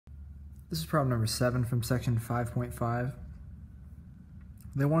This is problem number 7 from section 5.5.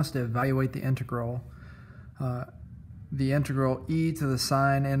 They want us to evaluate the integral e to the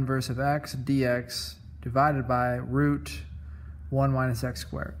sine inverse of x dx divided by root 1 minus x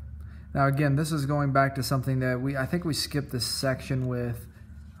squared. Now again, this is going back to something that I think we skipped this section with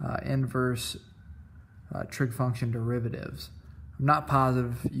inverse trig function derivatives. I'm not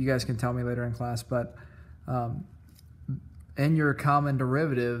positive, you guys can tell me later in class, but in your common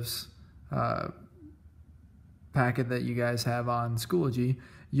derivatives packet that you guys have on Schoology,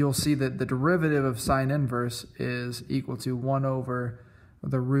 you'll see that the derivative of sine inverse is equal to 1 over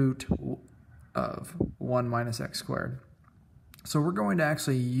the root of 1 minus x squared. So we're going to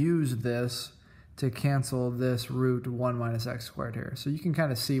actually use this to cancel this root 1 minus x squared here. So you can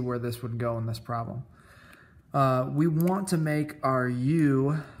kind of see where this would go in this problem. We want to make our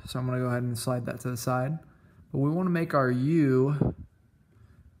u, so I'm going to go ahead and slide that to the side, but we want to make our u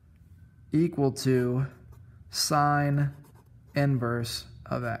equal to sine inverse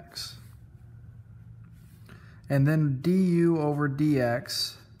of x. And then du over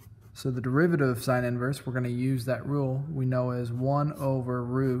dx, so the derivative of sine inverse, we're going to use that rule we know is 1 over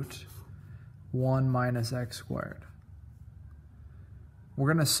root 1 minus x squared.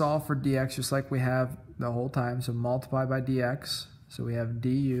 We're going to solve for dx just like we have the whole time, so multiply by dx, so we have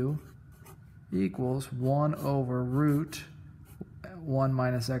du equals 1 over root 1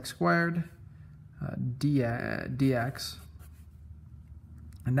 minus x squared dx.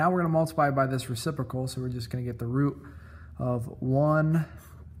 And now we're going to multiply by this reciprocal, so we're just going to get the root of 1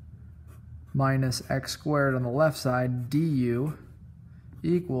 minus x squared on the left side, du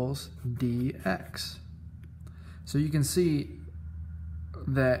equals dx. So you can see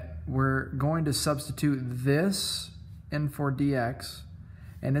that we're going to substitute this in for dx,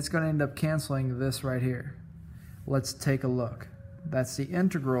 and it's going to end up canceling this right here. Let's take a look. That's the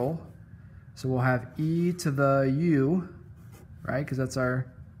integral, so we'll have e to the u, right, because that's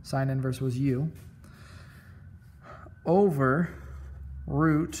our sine inverse was u, over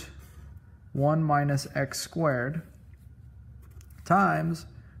root 1 minus x squared times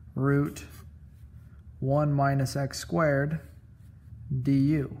root 1 minus x squared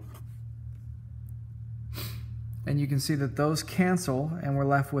du. And you can see that those cancel, and we're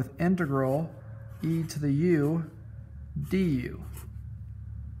left with integral e to the u du.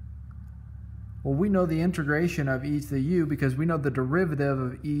 Well, we know the integration of e to the u because we know the derivative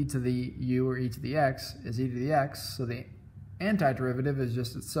of e to the u, or e to the x, is e to the x, so the antiderivative is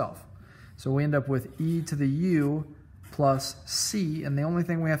just itself. So we end up with e to the u plus c, and the only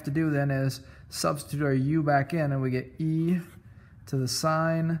thing we have to do then is substitute our u back in, and we get e to the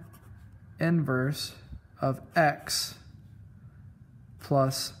sine inverse of x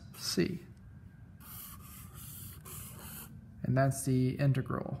plus c. And that's the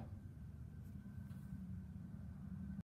integral